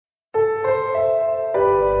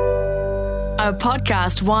A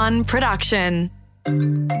Podcast One production.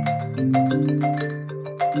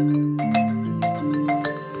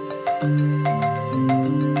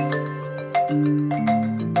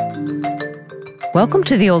 Welcome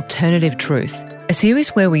to The Alternative Truth, a series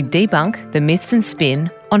where we debunk the myths and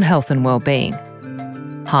spin on health and well-being.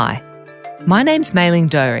 Hi, my name's Mei-Ling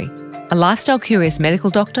Dory, a lifestyle-curious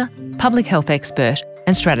medical doctor, public health expert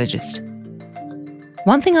and strategist.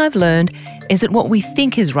 One thing I've learned is that what we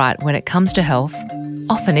think is right when it comes to health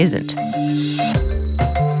often isn't.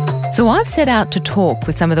 So I've set out to talk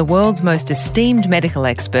with some of the world's most esteemed medical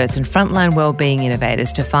experts and frontline wellbeing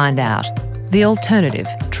innovators to find out the alternative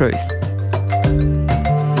truth.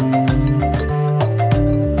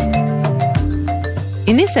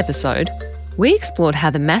 In this episode, we explored how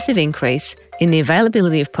the massive increase in the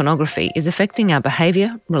availability of pornography is affecting our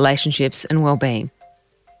behaviour, relationships and wellbeing.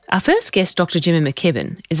 Our first guest, Dr. Gemma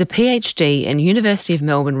McKibbon, is a PhD and University of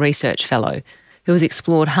Melbourne Research Fellow who has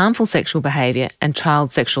explored harmful sexual behaviour and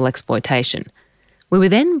child sexual exploitation. We were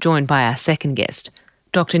then joined by our second guest,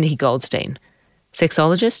 Dr. Nikki Goldstein,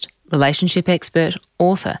 sexologist, relationship expert,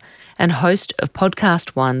 author and host of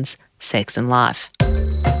Podcast One's Sex and Life.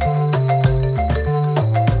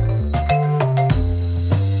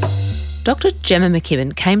 Dr. Gemma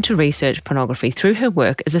McKibbon came to research pornography through her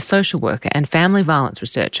work as a social worker and family violence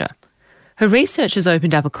researcher. Her research has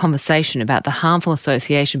opened up a conversation about the harmful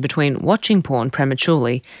association between watching porn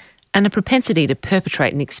prematurely and a propensity to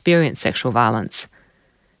perpetrate and experience sexual violence.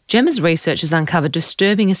 Gemma's research has uncovered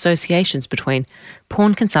disturbing associations between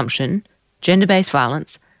porn consumption, gender-based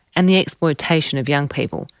violence, and the exploitation of young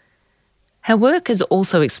people. Her work has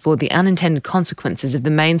also explored the unintended consequences of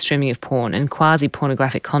the mainstreaming of porn and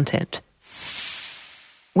quasi-pornographic content.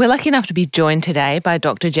 We're lucky enough to be joined today by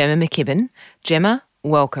Dr. Gemma McKibbon. Gemma,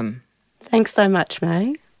 welcome. Thanks so much,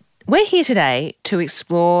 May. We're here today to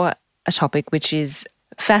explore a topic which is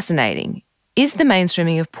fascinating. Is the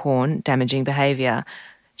mainstreaming of porn damaging behaviour?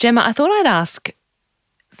 Gemma, I thought I'd ask,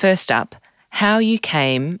 first up, how you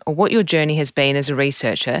came or what your journey has been as a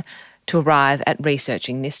researcher to arrive at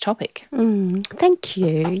researching this topic. Thank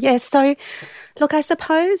you. Yes, so look, I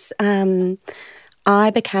suppose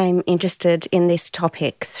I became interested in this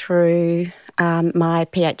topic through my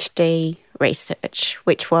PhD research,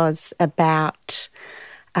 which was about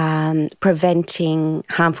preventing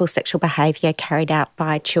harmful sexual behaviour carried out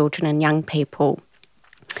by children and young people.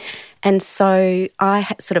 And so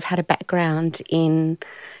I sort of had a background in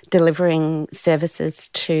delivering services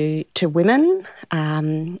to women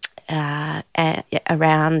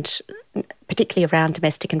particularly around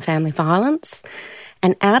domestic and family violence.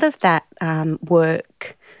 And out of that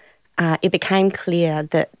work, it became clear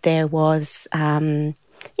that there was,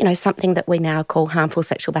 something that we now call harmful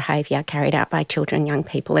sexual behaviour carried out by children and young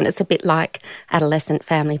people. And it's a bit like adolescent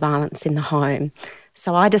family violence in the home.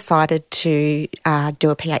 So I decided to do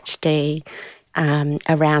a PhD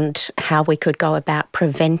around how we could go about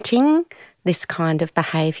preventing this kind of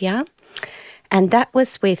behaviour. And that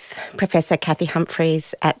was with Professor Cathy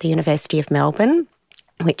Humphreys at the University of Melbourne,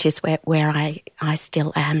 which is where I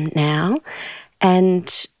still am now.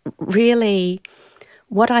 And really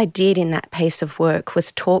what I did in that piece of work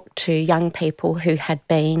was talk to young people who had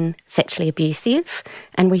been sexually abusive.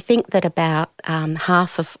 And we think that about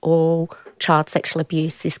half of all child sexual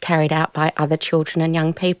abuse is carried out by other children and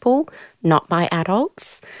young people, not by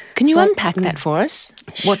adults. Can you unpack that for us?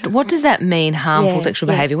 Sure. What does that mean, harmful sexual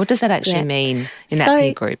behaviour? What does that actually mean in that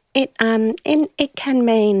peer group? It can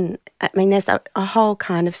mean, there's a whole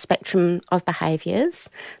kind of spectrum of behaviours.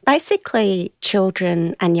 Basically,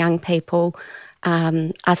 children and young people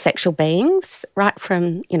are sexual beings right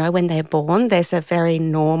from, when they're born. There's a very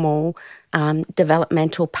normal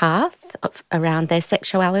developmental path around their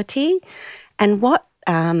sexuality. And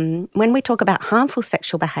when we talk about harmful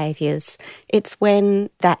sexual behaviours, it's when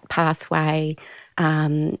that pathway,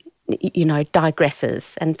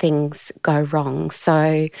 digresses and things go wrong.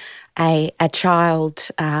 So a child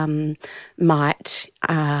might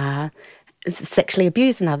sexually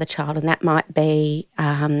abuse another child, and that might be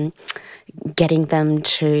getting them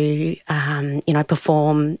to,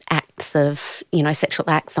 perform acts of, sexual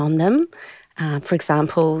acts on them. For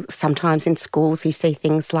example, sometimes in schools you see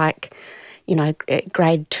things like,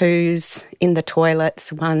 grade 2s in the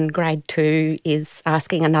toilets. One grade 2 is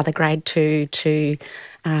asking another grade 2 to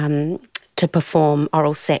perform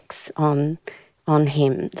oral sex on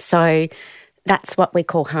him. So that's what we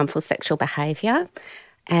call harmful sexual behaviour.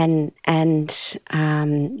 And at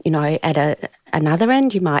another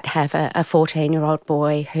end, you might have a 14-year-old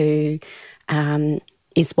boy who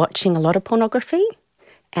is watching a lot of pornography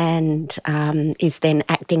and is then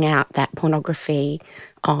acting out that pornography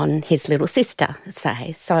on his little sister,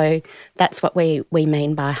 say. So that's what we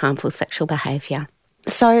mean by harmful sexual behaviour.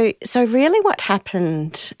 So really what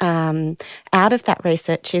happened out of that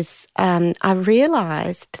research is I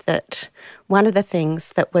realised that one of the things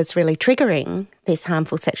that was really triggering this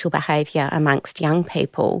harmful sexual behaviour amongst young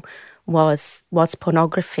people was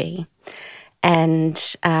pornography,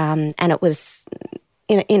 and it was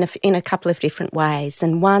in a couple of different ways.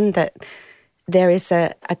 And one, that there is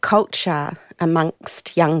a culture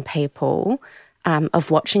amongst young people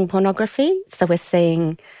of watching pornography. So we're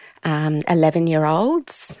seeing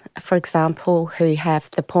 11-year-olds, for example, who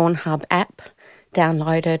have the Pornhub app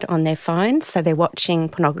downloaded on their phones. So they're watching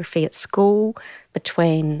pornography at school,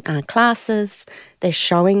 between classes. They're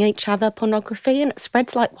showing each other pornography, and it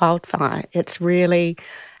spreads like wildfire. It's really,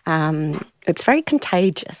 it's very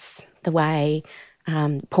contagious, the way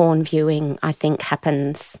porn viewing, I think,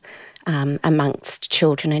 happens amongst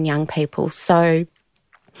children and young people. So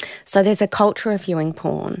there's a culture of viewing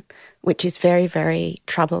porn, which is very, very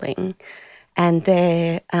troubling. And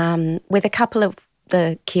there, with a couple of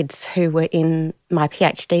the kids who were in my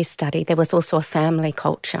PhD study, there was also a family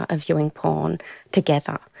culture of viewing porn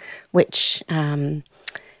together, which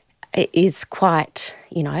is quite,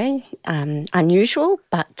 unusual,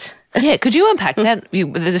 but... Yeah, could you unpack that?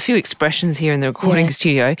 There's a few expressions here in the recording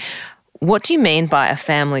studio. What do you mean by a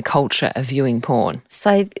family culture of viewing porn?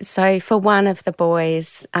 So for one of the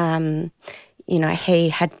boys, he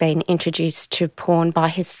had been introduced to porn by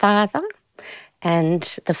his father,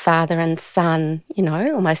 and the father and son,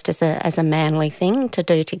 almost as a manly thing to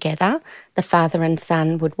do together, the father and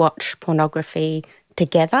son would watch pornography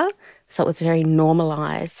together. So it was very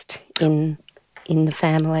normalised in the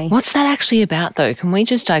family. What's that actually about, though? Can we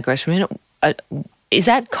just digress for a minute? Is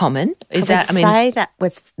that common? I would say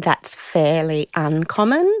that's fairly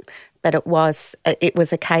uncommon, but it was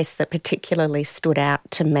a case that particularly stood out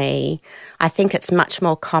to me. I think it's much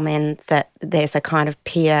more common that there's a kind of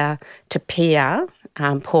peer-to-peer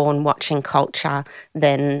porn watching culture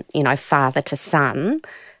than, father to son.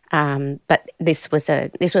 But this was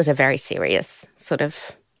a very serious sort of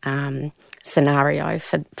scenario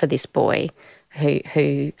for this boy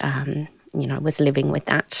who was living with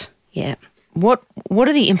that. Yeah. What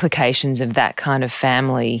are the implications of that kind of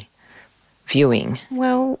family viewing?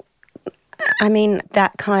 Well, I mean,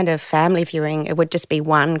 that kind of family viewing, it would just be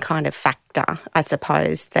one kind of factor, I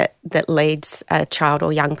suppose, that leads a child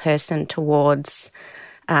or young person towards,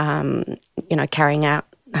 carrying out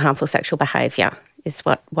harmful sexual behaviour, is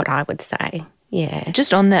what I would say. Yeah.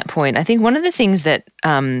 Just on that point, I think one of the things that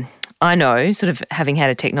I know, sort of having had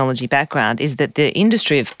a technology background, is that the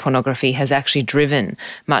industry of pornography has actually driven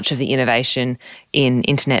much of the innovation in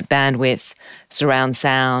internet bandwidth, surround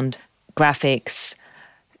sound, graphics.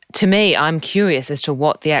 To me, I'm curious as to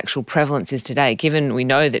what the actual prevalence is today, given we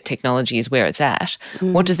know that technology is where it's at.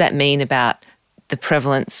 What does that mean about the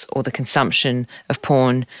prevalence or the consumption of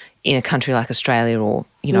porn in a country like Australia or,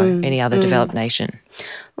 any other developed nation?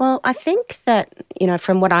 Well, I think that,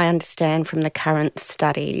 from what I understand from the current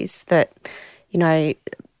studies, that,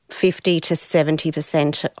 50 to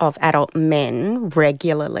 70% of adult men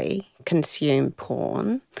regularly consume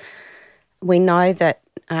porn. We know that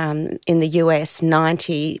in the US,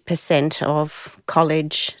 90% of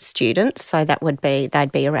college students, so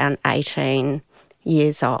they'd be around 18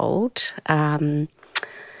 years old,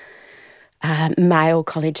 male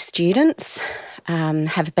college students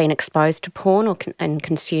have been exposed to porn and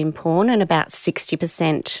consume porn, and about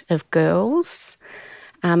 60% of girls.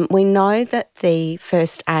 We know that the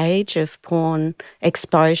first age of porn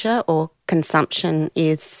exposure or consumption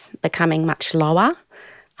is becoming much lower.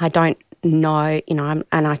 I don't know, and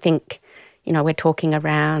I think, we're talking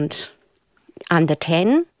around under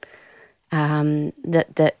 10,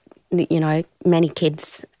 that many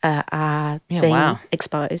kids are being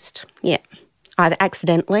exposed. Yeah, either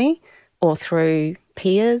accidentally or through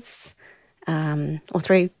peers, or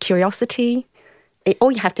through curiosity.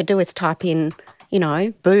 All you have to do is type in,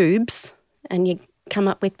 boobs, and you come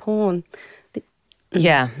up with porn.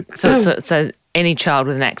 Yeah. So any child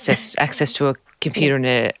with an access to a computer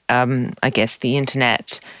and I guess the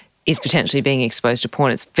internet is potentially being exposed to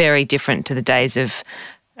porn. It's very different to the days of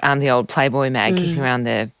the old Playboy mag kicking around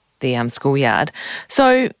the schoolyard.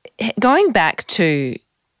 So going back to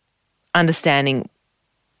understanding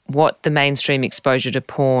what the mainstream exposure to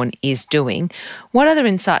porn is doing, what other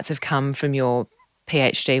insights have come from your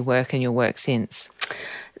PhD work and your work since?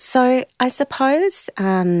 So I suppose,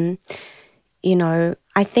 I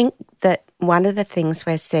think that one of the things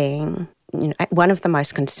we're seeing one of the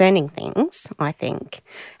most concerning things, I think.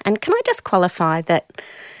 And can I just qualify that,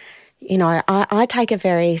 I take a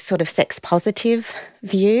very sort of sex-positive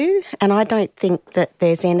view, and I don't think that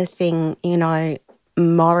there's anything,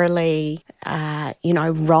 morally,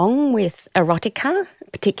 wrong with erotica,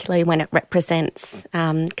 particularly when it represents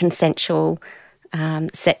consensual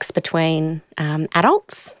sex between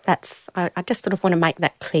adults. I just sort of want to make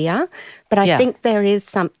that clear. But I think there is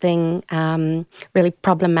something really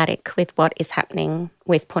problematic with what is happening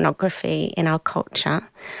with pornography in our culture.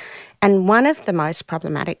 And one of the most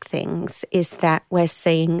problematic things is that we're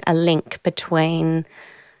seeing a link between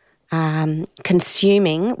regularly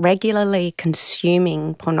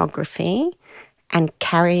consuming pornography and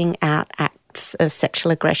carrying out acts of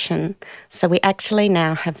sexual aggression. So we actually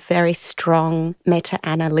now have very strong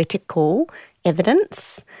meta-analytical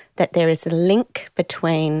evidence that there is a link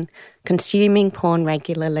between consuming porn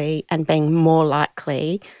regularly and being more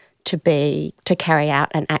likely to carry out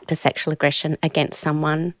an act of sexual aggression against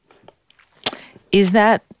someone. Is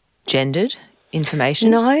that gendered information?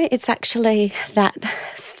 No, it's actually that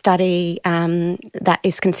study that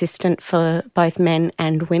is consistent for both men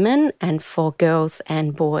and women and for girls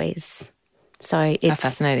and boys. So it's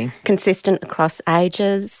fascinating. Consistent across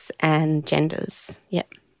ages and genders. Yep.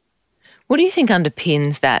 What do you think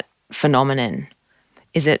underpins that phenomenon?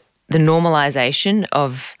 Is it the normalisation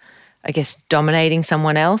of, I guess, dominating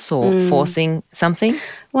someone else or forcing something?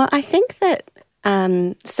 Well, I think that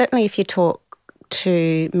certainly if you talk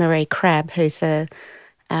to Marie Crabb, who's a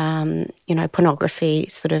pornography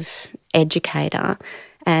sort of educator,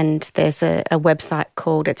 and there's a website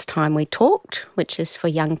called It's Time We Talked, which is for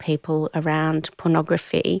young people around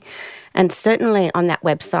pornography. And certainly on that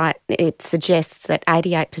website, it suggests that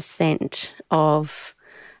 88% of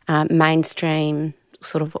mainstream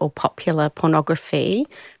sort of or popular pornography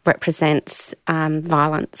represents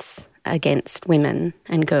violence against women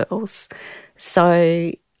and girls.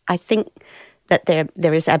 So I think that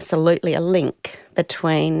there is absolutely a link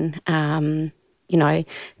between, the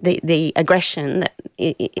aggression that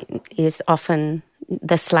is often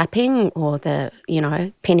the slapping or the,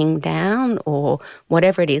 pinning down or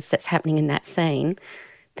whatever it is that's happening in that scene,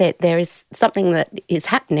 that there is something that is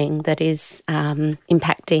happening that is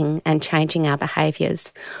impacting and changing our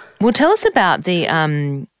behaviours. Well, tell us about the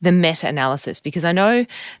meta-analysis, because I know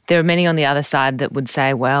there are many on the other side that would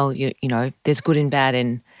say, well, there's good and bad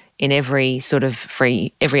in every sort of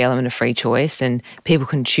every element of free choice, and people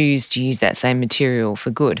can choose to use that same material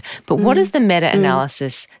for good. But what does the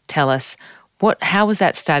meta-analysis tell us? How was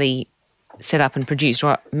that study set up and produced,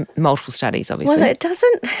 or multiple studies, obviously? Well, it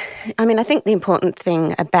doesn't. I think the important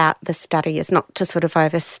thing about the study is not to sort of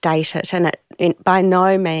overstate it, and it by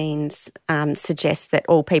no means suggests that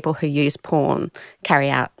all people who use porn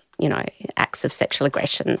carry out acts of sexual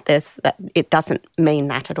aggression. It doesn't mean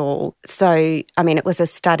that at all. So, it was a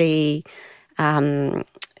study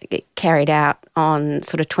carried out on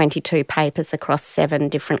sort of 22 papers across 7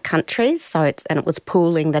 different countries. So it was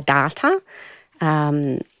pooling the data,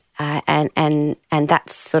 and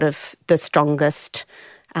that's sort of the strongest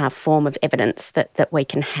form of evidence that we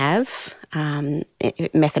can have,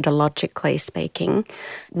 methodologically speaking.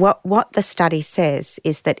 What the study says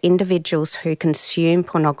is that individuals who consume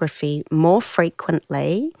pornography more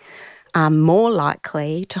frequently are more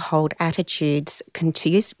likely to hold attitudes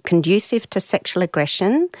conducive to sexual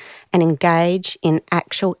aggression and engage in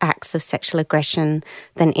actual acts of sexual aggression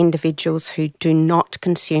than individuals who do not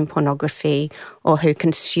consume pornography or who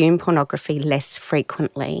consume pornography less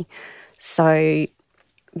frequently. So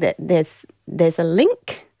there's a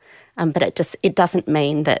link, but it doesn't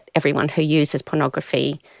mean that everyone who uses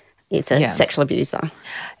pornography is a sexual abuser.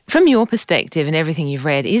 From your perspective and everything you've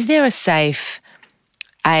read, is there a safe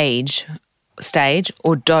age, stage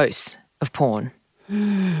or dose of porn?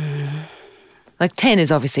 Like 10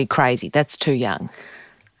 is obviously crazy. That's too young.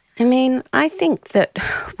 I think that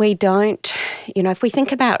we don't, if we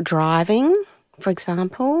think about driving, for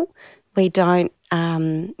example, we don't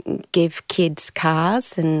give kids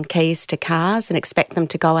cars and keys to cars and expect them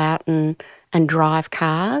to go out and drive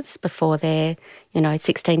cars before they're,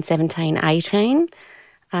 16, 17, 18.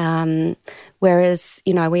 Whereas,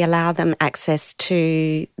 we allow them access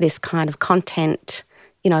to this kind of content,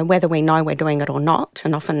 whether we know we're doing it or not,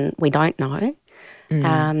 and often we don't know.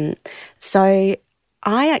 So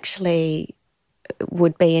I actually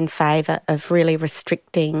would be in favour of really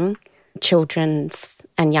restricting children's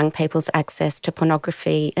and young people's access to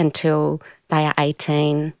pornography until they are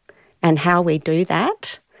 18. And how we do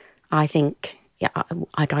that, I think,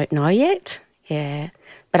 I don't know yet,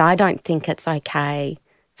 but I don't think it's okay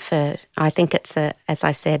I think it's as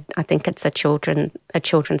I said, I think it's a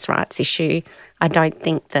children's rights issue. I don't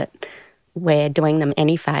think that we're doing them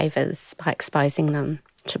any favours by exposing them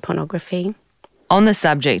to pornography. On the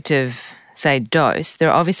subject of, say, dose, there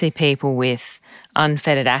are obviously people with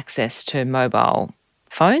unfettered access to mobile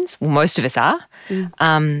phones. Well, most of us are.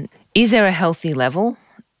 Is there a healthy level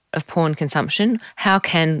of porn consumption?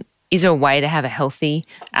 Is there a way to have a healthy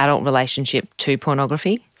adult relationship to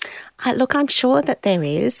pornography? Look, I'm sure that there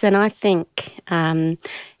is, and I think, I'm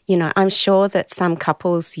sure that some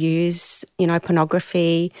couples use,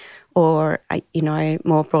 pornography or,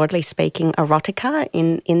 more broadly speaking, erotica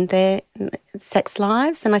in their sex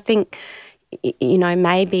lives. And I think,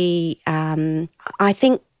 maybe, I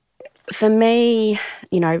think for me,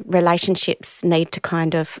 relationships need to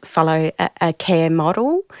kind of follow a care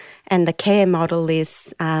model, and the care model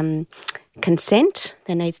is consent.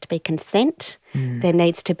 There needs to be consent. There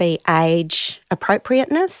needs to be age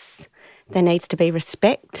appropriateness. There needs to be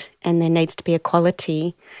respect, and there needs to be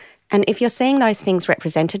equality. And if you're seeing those things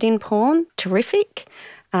represented in porn, terrific.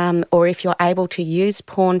 Or if you're able to use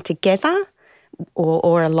porn together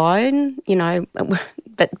or alone,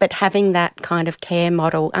 but having that kind of care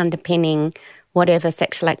model underpinning whatever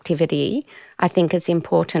sexual activity, I think is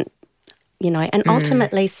important, and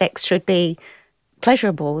ultimately sex should be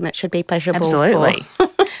pleasurable, and it should be pleasurable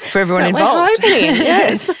for everyone involved.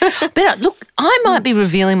 Yes. But look, I might be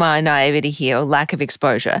revealing my naivety here or lack of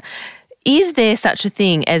exposure. Is there such a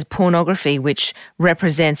thing as pornography which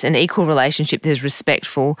represents an equal relationship that is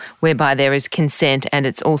respectful, whereby there is consent and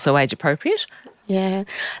it's also age appropriate? Yeah.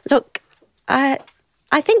 Look, I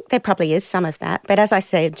think there probably is some of that. But as I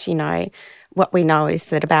said, what we know is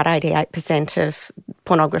that about 88% of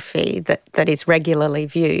pornography that is regularly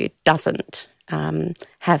viewed doesn't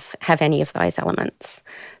have any of those elements.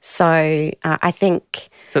 So I think...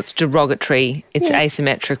 So it's derogatory, it's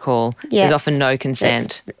asymmetrical, there's often no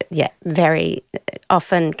consent. Very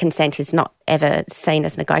often consent is not ever seen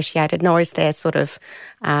as negotiated, nor is there sort of,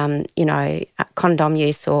 condom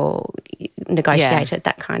use or negotiated,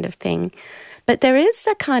 that kind of thing. But there is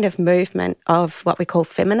a kind of movement of what we call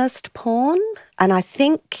feminist porn, and I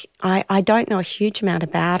think, I don't know a huge amount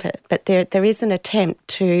about it, but there is an attempt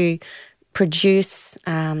to produce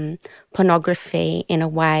pornography in a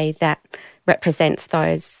way that represents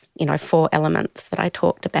those, 4 elements that I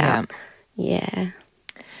talked about. Yeah.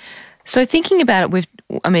 So thinking about it,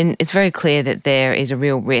 it's very clear that there is a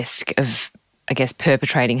real risk of, I guess,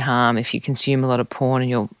 perpetrating harm if you consume a lot of porn and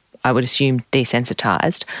you're, I would assume,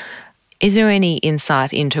 desensitised. Is there any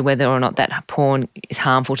insight into whether or not that porn is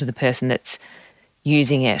harmful to the person that's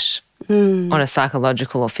using it on a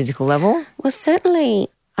psychological or physical level? Well, certainly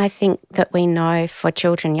I think that we know for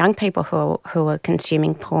children, young people who are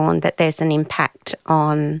consuming porn, that there's an impact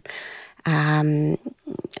on the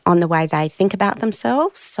way they think about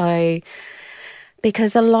themselves. So,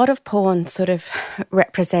 because a lot of porn sort of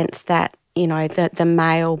represents that, the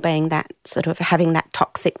male being that sort of having that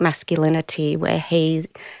toxic masculinity where he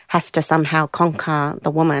has to somehow conquer the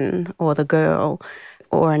woman or the girl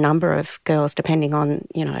or a number of girls, depending on,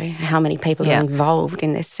 how many people are involved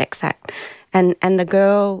in this sex act. And the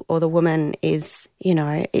girl or the woman is,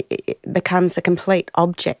 it becomes a complete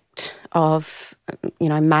object of,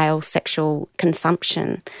 male sexual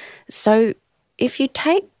consumption. So if you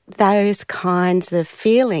take those kinds of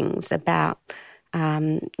feelings about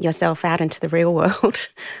yourself out into the real world,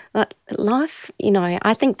 life,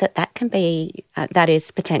 I think that can be, that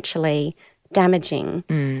is potentially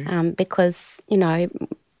damaging because,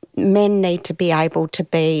 men need to be able to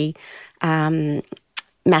be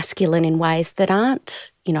masculine in ways that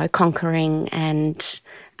aren't, conquering and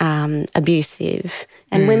abusive.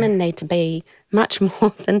 And women need to be much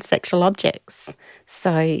more than sexual objects.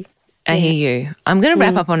 So I hear you. I'm going to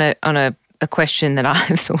wrap up on a question that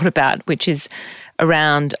I've thought about, which is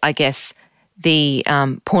around, I guess, the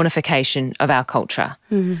pornification of our culture.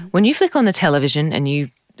 When you flick on the television and you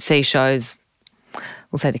see shows,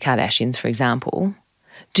 we'll say the Kardashians, for example,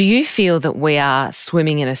 do you feel that we are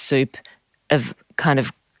swimming in a soup of kind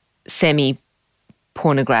of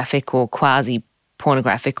semi-pornographic or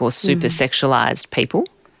quasi-pornographic or super sexualised people?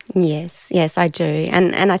 Yes, I do.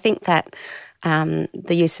 And I think that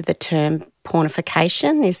the use of the term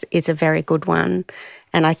pornification is a very good one.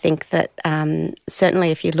 And I think that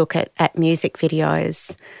certainly if you look at music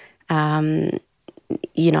videos,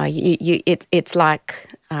 it's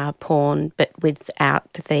like porn, but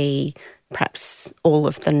without the perhaps all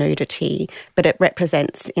of the nudity, but it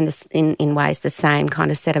represents in ways the same kind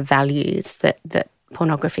of set of values that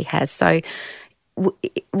pornography has. So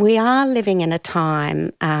we are living in a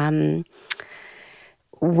time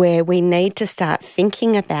where we need to start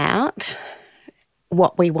thinking about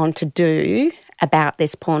what we want to do about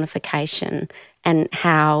this pornification and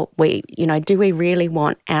how we, do we really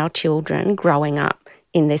want our children growing up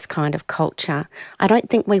in this kind of culture? I don't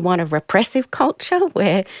think we want a repressive culture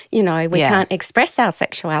where, we can't express our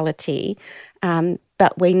sexuality,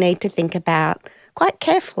 but we need to think about quite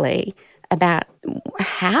carefully about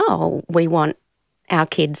how we want our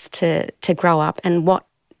kids to grow up and what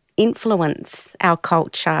influence our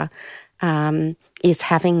culture is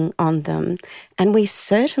having on them. And we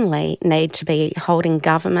certainly need to be holding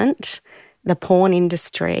government, the porn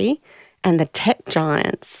industry and the tech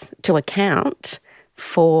giants to account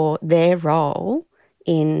for their role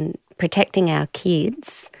in protecting our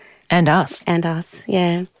kids. And us. And us,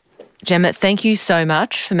 yeah. Gemma, thank you so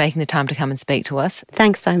much for making the time to come and speak to us.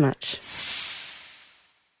 Thanks so much.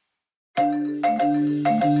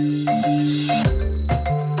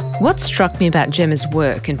 What struck me about Gemma's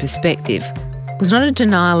work and perspective was not a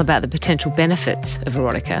denial about the potential benefits of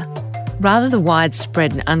erotica, rather the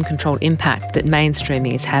widespread and uncontrolled impact that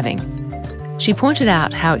mainstreaming is having. She pointed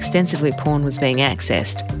out how extensively porn was being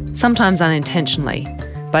accessed, sometimes unintentionally,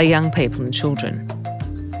 by young people and children.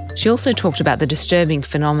 She also talked about the disturbing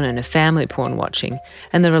phenomenon of family porn watching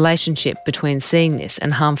and the relationship between seeing this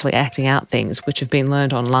and harmfully acting out things which have been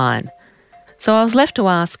learned online. So I was left to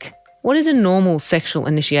ask, what is a normal sexual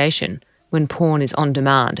initiation when porn is on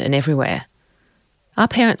demand and everywhere? Are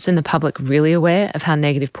parents and the public really aware of how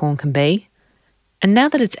negative porn can be? And now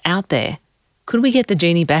that it's out there, could we get the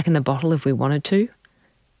genie back in the bottle if we wanted to?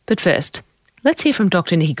 But first, let's hear from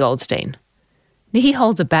Dr. Nikki Goldstein. Nikki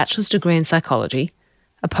holds a bachelor's degree in psychology,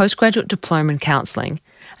 a postgraduate diploma in counselling,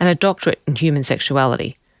 and a doctorate in human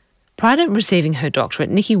sexuality. Prior to receiving her doctorate,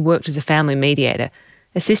 Nikki worked as a family mediator,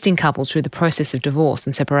 assisting couples through the process of divorce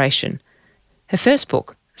and separation. Her first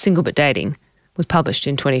book, Single But Dating, was published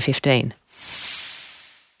in 2015.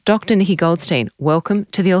 Dr. Nikki Goldstein, welcome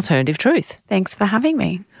to The Alternative Truth. Thanks for having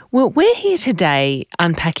me. Well, we're here today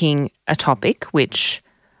unpacking a topic which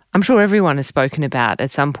I'm sure everyone has spoken about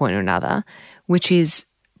at some point or another, which is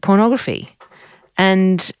pornography.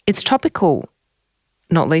 And it's topical,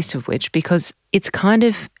 not least of which, because it's kind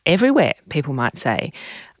of everywhere, people might say.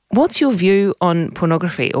 What's your view on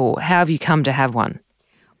pornography, or how have you come to have one?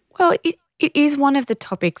 Well, it is one of the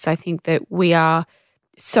topics I think that we are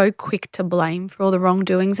so quick to blame for all the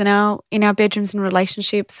wrongdoings in our bedrooms and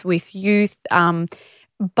relationships with youth.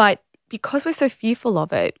 But because we're so fearful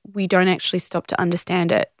of it, we don't actually stop to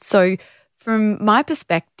understand it. So from my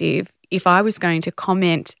perspective, if I was going to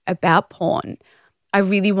comment about porn, I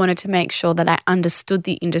really wanted to make sure that I understood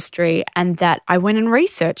the industry and that I went and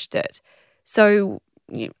researched it. So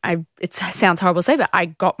it sounds horrible to say, but I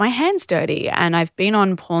got my hands dirty and I've been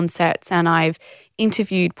on porn sets and I've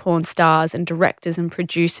interviewed porn stars and directors and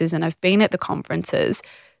producers and I've been at the conferences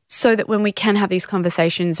so that when we can have these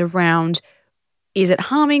conversations around, is it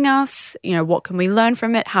harming us? What can we learn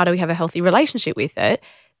from it? How do we have a healthy relationship with it?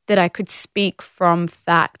 That I could speak from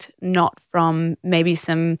fact, not from maybe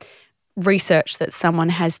some research that someone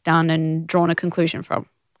has done and drawn a conclusion from.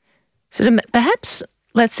 So perhaps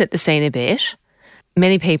let's set the scene a bit.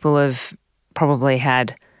 Many people have probably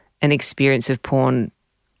had an experience of porn,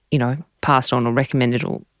 passed on or recommended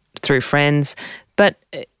or through friends. But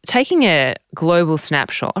taking a global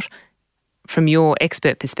snapshot from your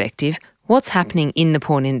expert perspective, what's happening in the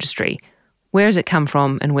porn industry? Where has it come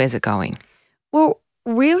from and where's it going? Well,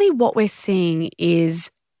 really what we're seeing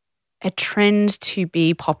is a trend to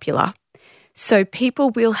be popular. So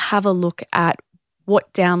people will have a look at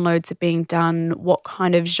what downloads are being done, what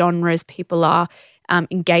kind of genres people are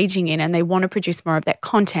engaging in, and they want to produce more of that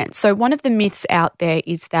content. So one of the myths out there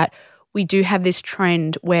is that we do have this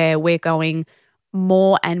trend where we're going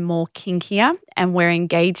more and more kinkier and we're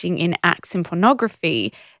engaging in acts in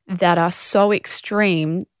pornography that are so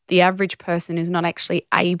extreme, the average person is not actually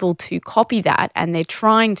able to copy that and they're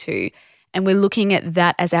trying to, and we're looking at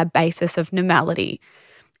that as our basis of normality.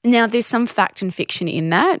 Now, there's some fact and fiction in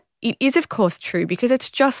that. It is, of course, true because it's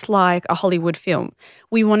just like a Hollywood film.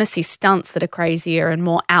 We want to see stunts that are crazier and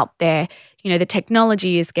more out there. The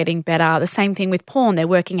technology is getting better. The same thing with porn. They're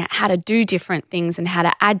working out how to do different things and how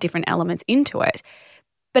to add different elements into it.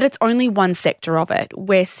 But it's only one sector of it.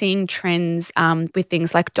 We're seeing trends with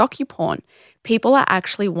things like docuporn. People are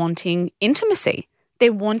actually wanting intimacy.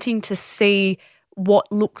 They're wanting to see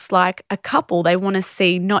what looks like a couple. They want to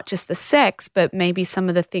see not just the sex, but maybe some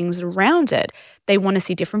of the things around it. They want to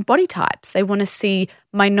see different body types. They want to see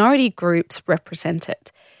minority groups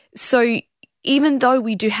represented. So even though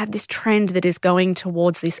we do have this trend that is going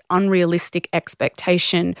towards this unrealistic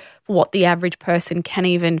expectation for what the average person can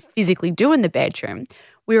even physically do in the bedroom,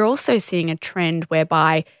 we're also seeing a trend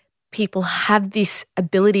whereby people have this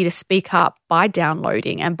ability to speak up by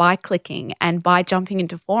downloading and by clicking and by jumping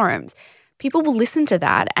into forums. People will listen to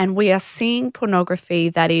that, and we are seeing pornography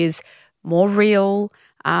that is more real,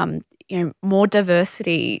 more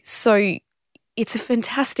diversity. So it's a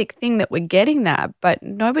fantastic thing that we're getting that, but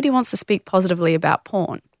nobody wants to speak positively about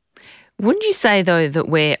porn. Wouldn't you say, though, that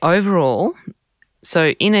we're overall,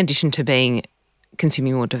 so in addition to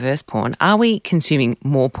consuming more diverse porn, are we consuming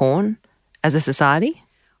more porn as a society?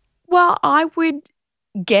 Well, I would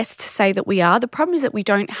guess to say that we are. The problem is that we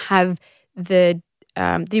don't have the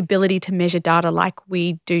ability to measure data like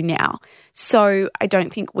we do now. So I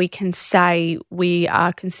don't think we can say we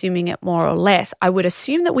are consuming it more or less. I would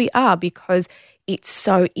assume that we are because it's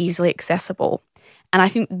so easily accessible. And I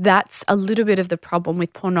think that's a little bit of the problem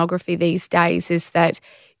with pornography these days, is that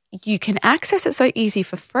you can access it so easy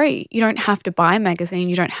for free. You don't have to buy a magazine.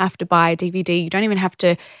 You don't have to buy a DVD. You don't even have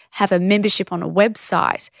to have a membership on a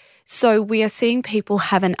website. So we are seeing people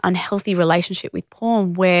have an unhealthy relationship with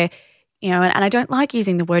porn where, and I don't like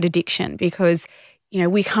using the word addiction because,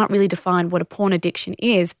 we can't really define what a porn addiction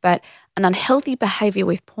is, but an unhealthy behaviour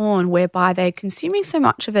with porn whereby they're consuming so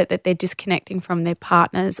much of it that they're disconnecting from their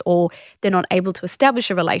partners, or they're not able to establish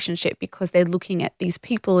a relationship because they're looking at these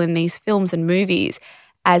people in these films and movies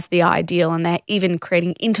as the ideal, and they're even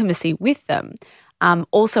creating intimacy with them.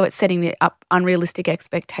 Also, it's setting up unrealistic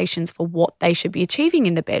expectations for what they should be achieving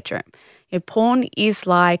in the bedroom. Porn is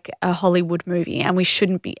like a Hollywood movie, and we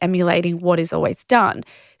shouldn't be emulating what is always done.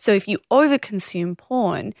 So if you overconsume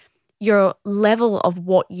porn, your level of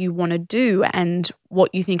what you want to do and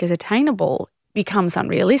what you think is attainable becomes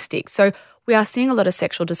unrealistic. So we are seeing a lot of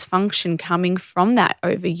sexual dysfunction coming from that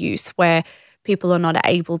overuse, where people are not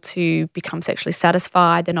able to become sexually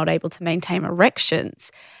satisfied, they're not able to maintain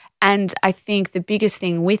erections. And I think the biggest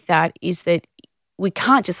thing with that is that we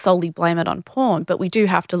can't just solely blame it on porn, but we do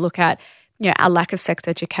have to look at our lack of sex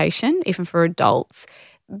education, even for adults,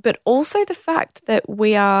 but also the fact that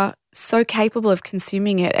we are so capable of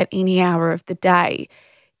consuming it at any hour of the day.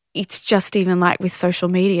 It's just even like with social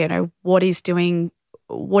media, what is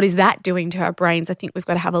that doing to our brains? I think we've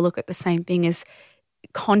got to have a look at the same thing as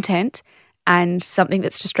content and something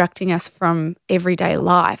that's distracting us from everyday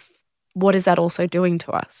life. What is that also doing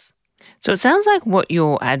to us? So it sounds like what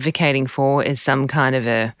you're advocating for is some kind of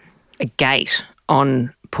a gate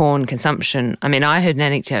on porn consumption. I mean, I heard an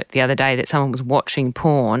anecdote the other day that someone was watching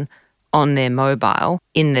porn on their mobile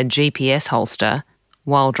in the GPS holster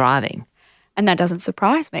while driving. And that doesn't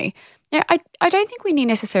surprise me. Now, I don't think we need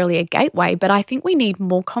necessarily a gateway, but I think we need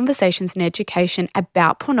more conversations and education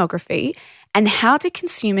about pornography and how to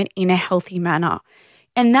consume it in a healthy manner.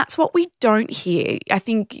 And that's what we don't hear. I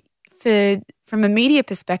think from a media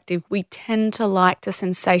perspective, we tend to like to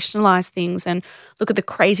sensationalize things and look at the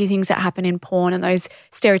crazy things that happen in porn and those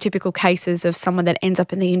stereotypical cases of someone that ends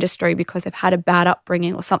up in the industry because they've had a bad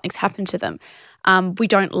upbringing or something's happened to them. We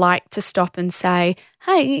don't like to stop and say,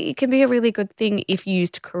 hey, it can be a really good thing if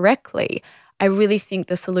used correctly. I really think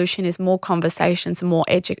the solution is more conversations and more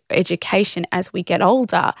education as we get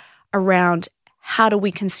older around how do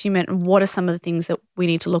we consume it and what are some of the things that we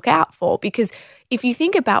need to look out for. Because if you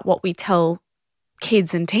think about what we tell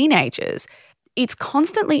kids and teenagers, it's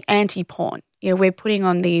constantly anti-porn. We're putting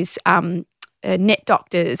on these net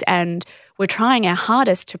doctors and we're trying our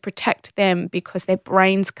hardest to protect them because their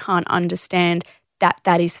brains can't understand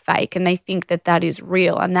that is fake and they think that is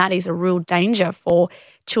real, and that is a real danger for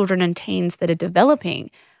children and teens that are developing.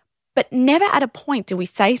 But never at a point do we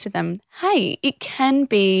say to them, hey, it can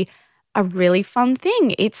be a really fun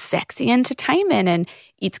thing. It's sexy entertainment and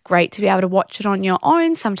it's great to be able to watch it on your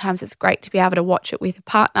own. Sometimes it's great to be able to watch it with a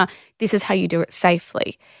partner. This is how you do it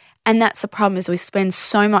safely. And that's the problem, is we spend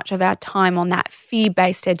so much of our time on that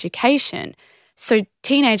fear-based education. So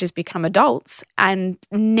teenagers become adults and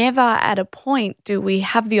never at a point do we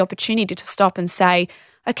have the opportunity to stop and say,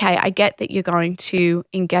 okay, I get that you're going to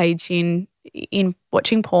engage in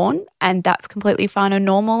watching porn and that's completely fine and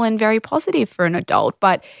normal and very positive for an adult,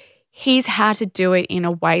 but here's how to do it in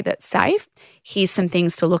a way that's safe. Here's some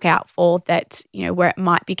things to look out for that, where it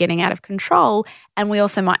might be getting out of control. And we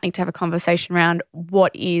also might need to have a conversation around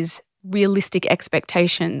what is realistic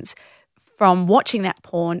expectations from watching that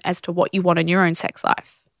porn as to what you want in your own sex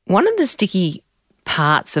life. One of the sticky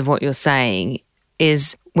parts of what you're saying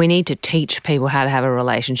is we need to teach people how to have a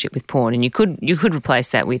relationship with porn. And you could replace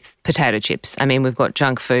that with potato chips. I mean, we've got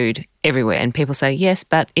junk food everywhere and people say, yes,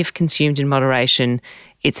 but if consumed in moderation,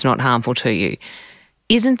 it's not harmful to you.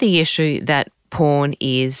 Isn't the issue that porn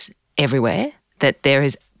is everywhere, that there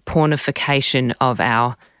is pornification of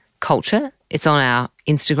our culture? It's on our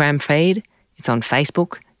Instagram feed, it's on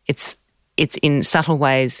Facebook, it's in subtle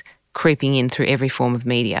ways creeping in through every form of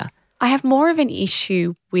media. I have more of an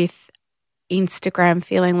issue with Instagram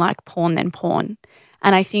feeling like porn than porn.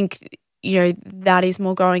 And I think, that is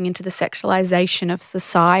more going into the sexualization of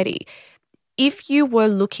society. If you were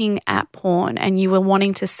looking at porn and you were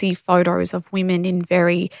wanting to see photos of women in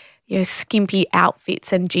very, skimpy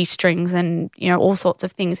outfits and G-strings and, all sorts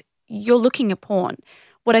of things, you're looking at porn.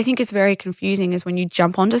 What I think is very confusing is when you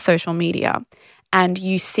jump onto social media and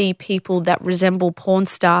you see people that resemble porn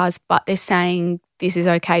stars, but they're saying this is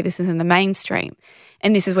okay, this is in the mainstream.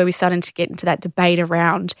 And this is where we're starting to get into that debate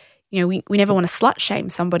around, we never want to slut shame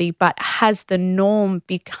somebody, but has the norm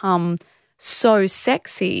become so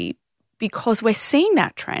sexy because we're seeing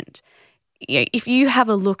that trend? If you have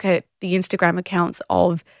a look at the Instagram accounts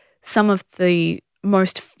of some of the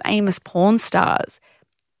most famous porn stars,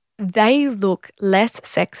 they look less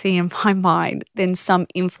sexy in my mind than some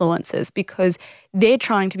influencers because they're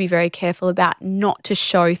trying to be very careful about not to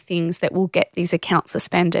show things that will get these accounts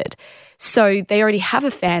suspended. So they already have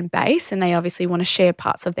a fan base and they obviously want to share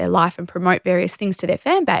parts of their life and promote various things to their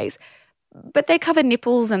fan base, but they cover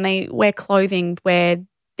nipples and they wear clothing where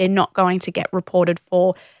they're not going to get reported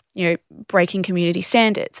for, breaking community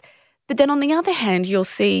standards. But then on the other hand, you'll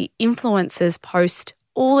see influencers post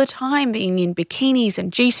all the time being in bikinis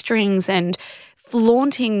and G-strings and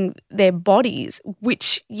flaunting their bodies,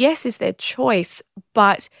 which, yes, is their choice,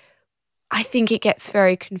 but I think it gets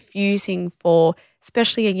very confusing for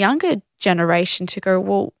especially a younger generation to go,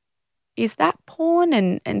 well, is that porn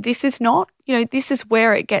and this is not? This is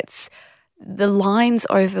where it gets, the lines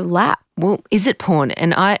overlap. Well, is it porn?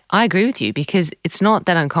 And I agree with you because it's not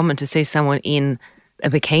that uncommon to see someone in a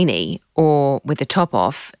bikini or with the top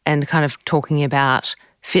off and kind of talking about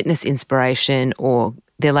fitness inspiration or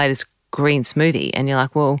their latest green smoothie. And you're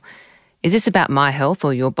like, well, is this about my health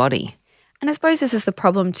or your body? And I suppose this is the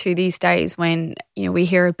problem too these days when, we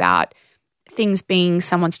hear about things being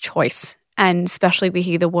someone's choice. And especially we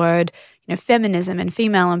hear the word, feminism and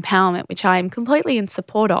female empowerment, which I am completely in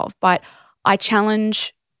support of, but I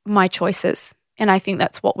challenge my choices. And I think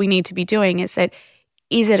that's what we need to be doing is that,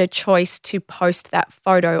 is it a choice to post that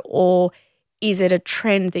photo or is it a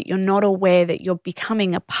trend that you're not aware that you're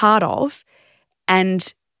becoming a part of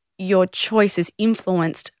and your choice is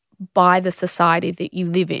influenced by the society that you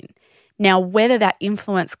live in? Now, whether that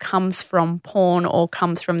influence comes from porn or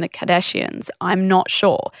comes from the Kardashians, I'm not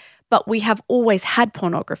sure. But we have always had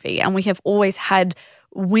pornography and we have always had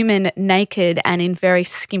women naked and in very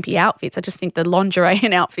skimpy outfits. I just think the lingerie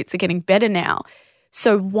and outfits are getting better now.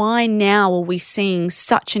 So why now are we seeing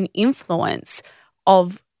such an influence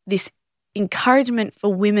of this encouragement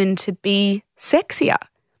for women to be sexier?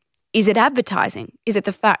 Is it advertising? Is it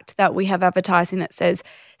the fact that we have advertising that says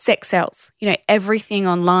sex sells? Everything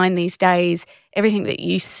online these days, everything that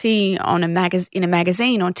you see on in a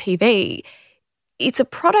magazine, on TV, it's a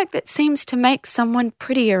product that seems to make someone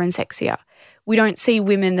prettier and sexier. We don't see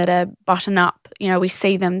women that are button up. We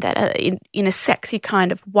see them that are in a sexy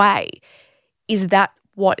kind of way. Is that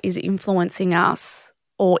what is influencing us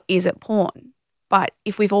or is it porn? But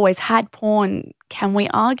if we've always had porn, can we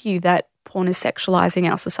argue that porn is sexualizing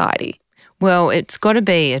our society? Well, it's got to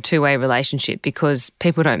be a two-way relationship because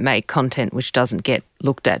people don't make content which doesn't get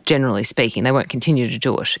looked at, generally speaking. They won't continue to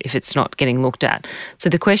do it if it's not getting looked at. So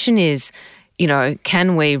the question is,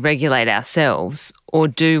 can we regulate ourselves or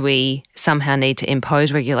do we somehow need to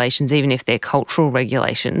impose regulations even if they're cultural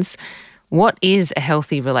regulations? What is a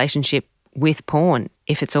healthy relationship with porn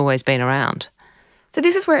if it's always been around? So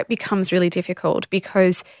this is where it becomes really difficult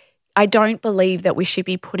because I don't believe that we should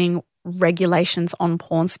be putting regulations on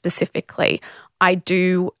porn specifically. I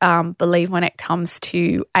do believe when it comes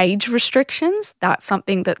to age restrictions, that's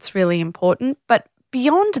something that's really important. But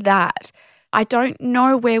beyond that, I don't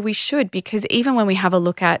know where we should because even when we have a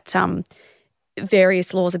look at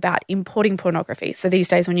various laws about importing pornography, so these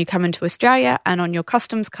days when you come into Australia and on your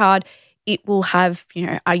customs card, it will have,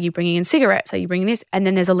 are you bringing in cigarettes? Are you bringing this? And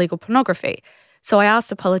then there's illegal pornography. So I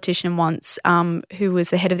asked a politician once who was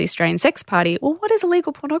the head of the Australian Sex Party, well, what is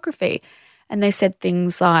illegal pornography? And they said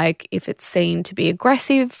things like if it's seen to be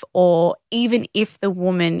aggressive or even if the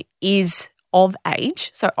woman is of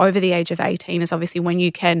age, so over the age of 18 is obviously when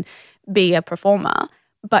you can be a performer,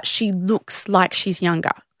 but she looks like she's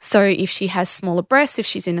younger. So if she has smaller breasts, if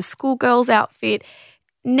she's in a schoolgirl's outfit.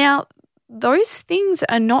 Now, those things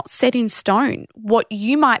are not set in stone. What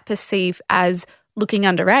you might perceive as looking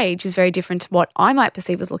underage is very different to what I might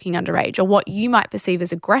perceive as looking underage, or what you might perceive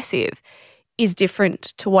as aggressive is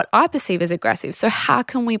different to what I perceive as aggressive. So how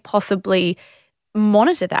can we possibly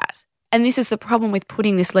monitor that? And this is the problem with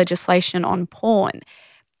putting this legislation on porn.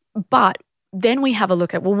 But then we have a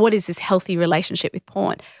look at, well, what is this healthy relationship with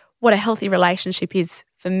porn? What a healthy relationship is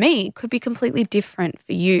for me could be completely different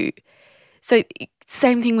for you. So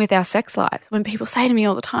same thing with our sex lives. When people say to me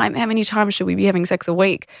all the time, how many times should we be having sex a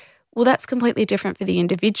week? Well, that's completely different for the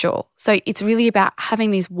individual. So it's really about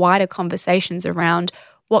having these wider conversations around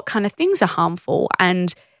what kind of things are harmful,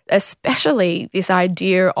 and especially this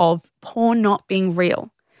idea of porn not being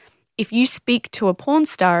real. If you speak to a porn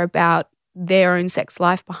star about their own sex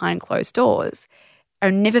life behind closed doors,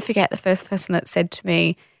 I'll never forget the first person that said to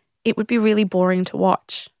me, it would be really boring to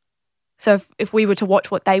watch. So if we were to watch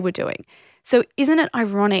what they were doing. So isn't it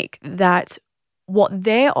ironic that what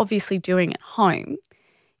they're obviously doing at home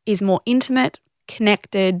is more intimate,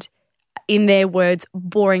 connected, in their words,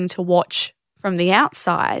 boring to watch from the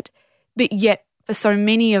outside, but yet for so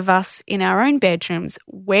many of us in our own bedrooms,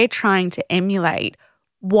 we're trying to emulate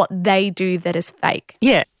what they do that is fake.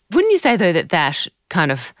 Yeah. Wouldn't you say, though, that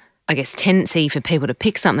kind of, I guess, tendency for people to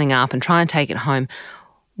pick something up and try and take it home,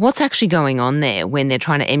 what's actually going on there when they're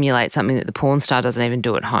trying to emulate something that the porn star doesn't even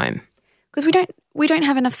do at home? Because we don't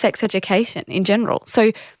have enough sex education in general.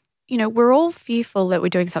 So, we're all fearful that we're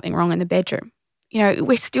doing something wrong in the bedroom.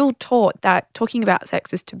 We're still taught that talking about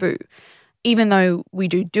sex is taboo. Even though we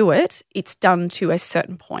do it, it's done to a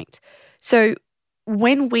certain point. So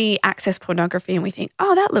when we access pornography and we think,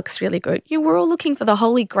 oh, that looks really good, we're all looking for the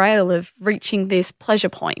holy grail of reaching this pleasure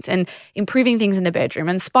point and improving things in the bedroom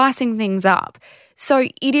and spicing things up. So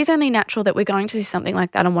it is only natural that we're going to see something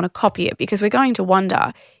like that and want to copy it, because we're going to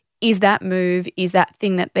wonder, is that move, is that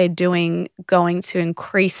thing that they're doing going to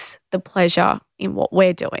increase the pleasure in what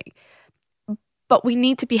we're doing? But we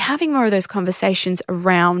need to be having more of those conversations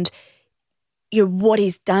around what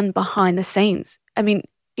is done behind the scenes. I mean,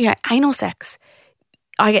 anal sex.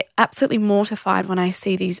 I get absolutely mortified when I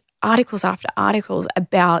see these articles after articles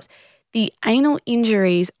about the anal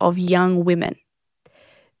injuries of young women.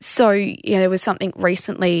 So, there was something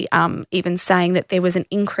recently even saying that there was an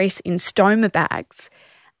increase in stoma bags.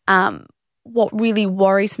 What really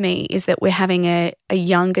worries me is that we're having a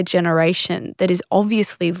younger generation that is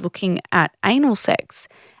obviously looking at anal sex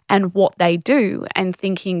and what they do and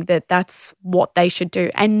thinking that that's what they should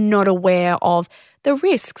do, and not aware of the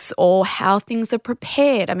risks or how things are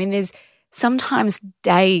prepared. I mean, there's sometimes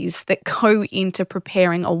days that go into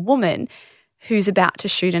preparing a woman who's about to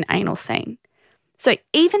shoot an anal scene. So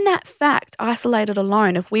even that fact, isolated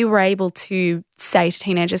alone, if we were able to say to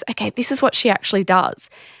teenagers, okay, this is what she actually does,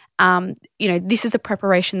 this is the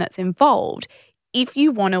preparation that's involved. If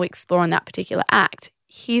you want to explore on that particular act,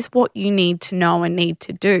 here's what you need to know and need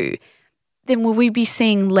to do, then will we be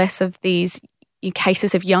seeing less of these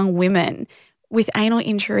cases of young women with anal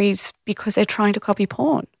injuries because they're trying to copy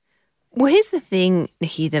porn? Well, here's the thing,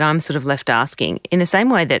 Nikki, that I'm sort of left asking. In the same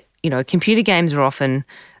way that, computer games are often,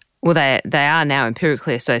 well, they are now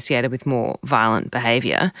empirically associated with more violent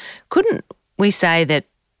behaviour, couldn't we say that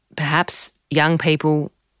perhaps young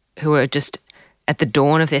people who are just at the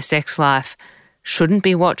dawn of their sex life shouldn't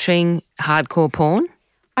be watching hardcore porn?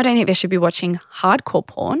 I don't think they should be watching hardcore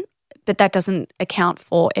porn, but that doesn't account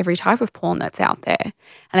for every type of porn that's out there.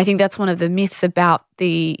 And I think that's one of the myths about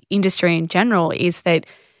the industry in general, is that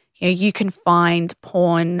you can find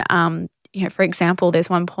porn. For example, there's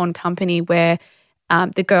one porn company where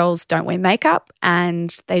the girls don't wear makeup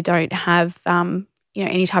and they don't have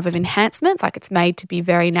any type of enhancements. Like, it's made to be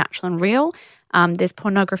very natural and real. There's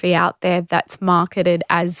pornography out there that's marketed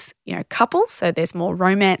as, couples, so there's more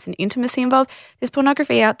romance and intimacy involved. There's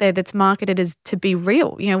pornography out there that's marketed as to be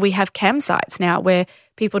real. We have cam sites now where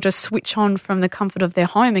people just switch on from the comfort of their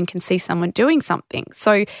home and can see someone doing something.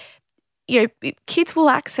 So, kids will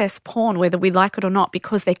access porn whether we like it or not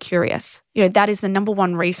because they're curious. That is the number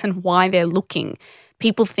one reason why they're looking.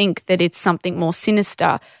 People think that it's something more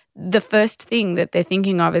sinister. The first thing that they're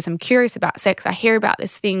thinking of is, I'm curious about sex. I hear about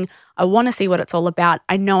this thing. I want to see what it's all about.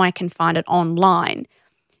 I know I can find it online.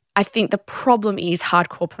 I think the problem is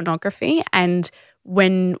hardcore pornography. And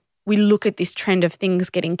when we look at this trend of things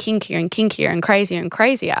getting kinkier and kinkier and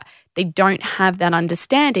crazier, they don't have that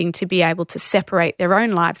understanding to be able to separate their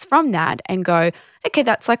own lives from that and go, okay,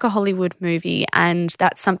 that's like a Hollywood movie and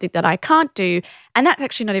that's something that I can't do. And that's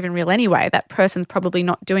actually not even real anyway. That person's probably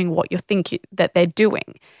not doing what you think that they're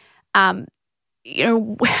doing. I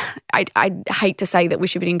hate to say that we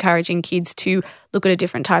should be encouraging kids to look at a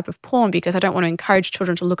different type of porn, because I don't want to encourage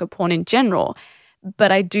children to look at porn in general.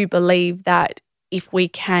 But I do believe that if we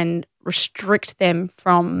can restrict them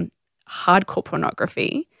from hardcore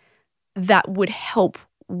pornography, that would help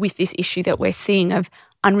with this issue that we're seeing of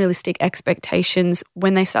unrealistic expectations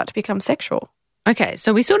when they start to become sexual. Okay,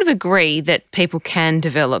 so we sort of agree that people can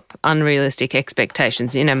develop unrealistic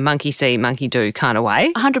expectations in a monkey see, monkey do kind of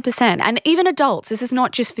way. 100%. And even adults, this is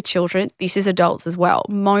not just for children, this is adults as well.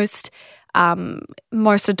 Most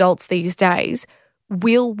adults these days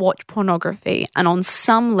will watch pornography and on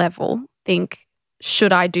some level think,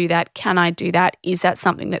 should I do that? Can I do that? Is that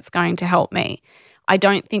something that's going to help me? I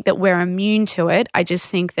don't think that we're immune to it. I just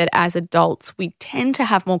think that as adults, we tend to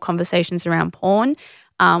have more conversations around porn.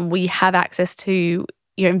 We have access to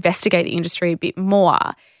investigate the industry a bit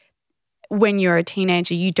more. When you're a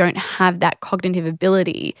teenager, you don't have that cognitive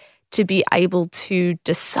ability to be able to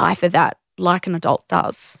decipher that like an adult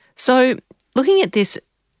does. So looking at this,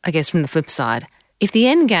 I guess, from the flip side, if the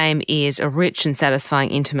end game is a rich and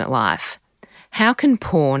satisfying intimate life, how can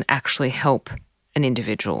porn actually help an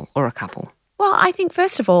individual or a couple? Well, I think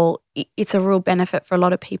first of all, it's a real benefit for a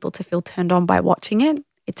lot of people to feel turned on by watching it.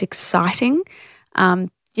 It's exciting.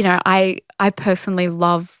 I personally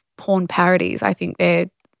love porn parodies. I think they're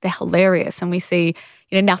hilarious, and we see,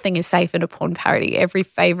 nothing is safe in a porn parody. Every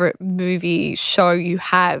favourite movie show you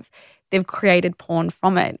have, they've created porn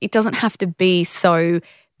from it. It doesn't have to be so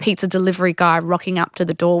pizza delivery guy rocking up to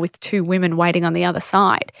the door with two women waiting on the other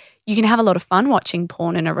side. You can have a lot of fun watching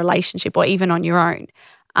porn in a relationship or even on your own.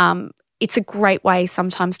 It's a great way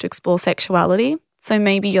sometimes to explore sexuality. So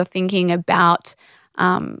maybe you're thinking about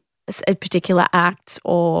a particular act,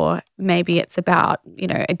 or maybe it's about,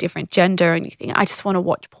 a different gender, and you think, I just want to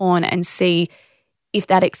watch porn and see if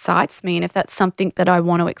that excites me and if that's something that I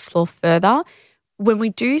want to explore further. When we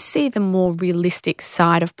do see the more realistic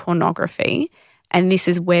side of pornography, and this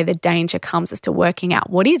is where the danger comes as to working out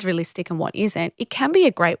what is realistic and what isn't, it can be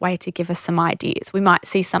a great way to give us some ideas. We might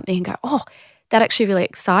see something and go, oh, that actually really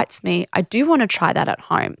excites me. I do want to try that at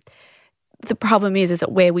home. The problem is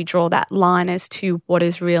that where we draw that line as to what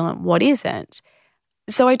is real and what isn't.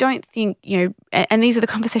 So I don't think, and these are the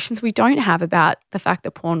conversations we don't have about the fact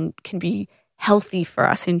that porn can be healthy for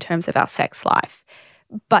us in terms of our sex life.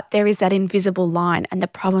 But there is that invisible line, and the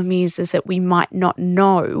problem is that we might not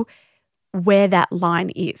know where that line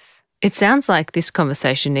is. It sounds like this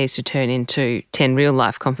conversation needs to turn into 10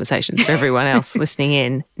 real-life conversations for everyone else listening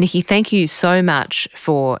in. Nikki, thank you so much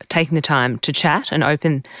for taking the time to chat and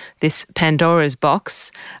open this Pandora's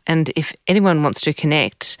box. And if anyone wants to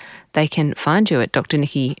connect, they can find you at Dr.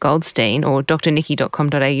 Nikki Goldstein or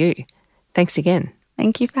drnikki.com.au. Thanks again.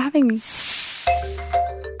 Thank you for having me.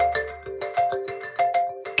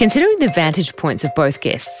 Considering the vantage points of both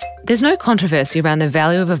guests, there's no controversy around the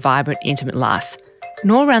value of a vibrant, intimate life,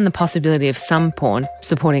 nor around the possibility of some porn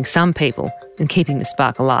supporting some people and keeping the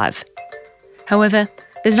spark alive. However,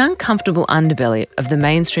 there's an uncomfortable underbelly of the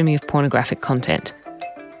mainstreaming of pornographic content.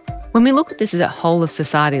 When we look at this at a whole of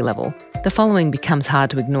society level, the following becomes hard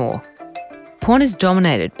to ignore. Porn is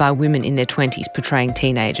dominated by women in their 20s portraying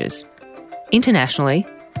teenagers. Internationally,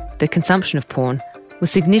 the consumption of porn was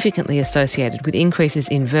significantly associated with increases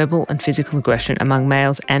in verbal and physical aggression among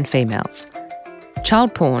males and females.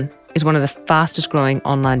 Child porn is one of the fastest growing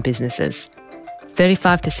online businesses.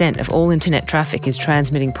 35% of all internet traffic is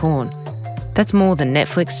transmitting porn. That's more than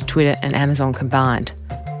Netflix, Twitter and Amazon combined.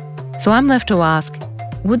 So I'm left to ask,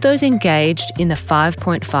 would those engaged in the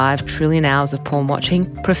 5.5 trillion hours of porn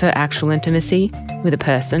watching prefer actual intimacy with a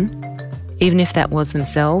person, even if that was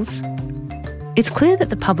themselves? It's clear that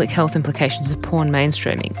the public health implications of porn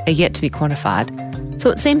mainstreaming are yet to be quantified, so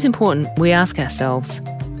it seems important we ask ourselves,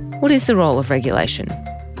 what is the role of regulation?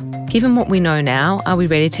 Given what we know now, are we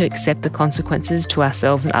ready to accept the consequences to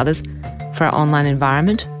ourselves and others for our online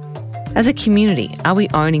environment? As a community, are we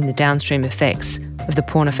owning the downstream effects of the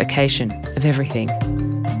pornification of everything?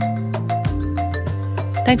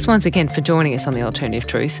 Thanks once again for joining us on The Alternative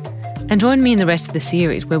Truth, and join me in the rest of the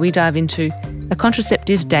series where we dive into are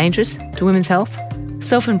contraceptives dangerous to women's health?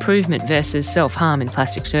 Self-improvement versus self-harm in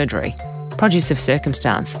plastic surgery? Produce of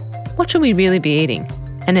circumstance? What should we really be eating?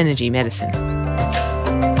 And energy medicine.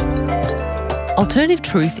 Alternative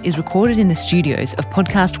Truth is recorded in the studios of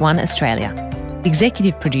Podcast One Australia. The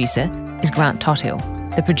executive producer is Grant Tothill.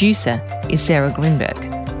 The producer is Sarah Greenberg.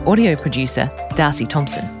 Audio producer, Darcy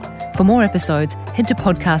Thompson. For more episodes, head to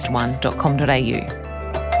podcastone.com.au.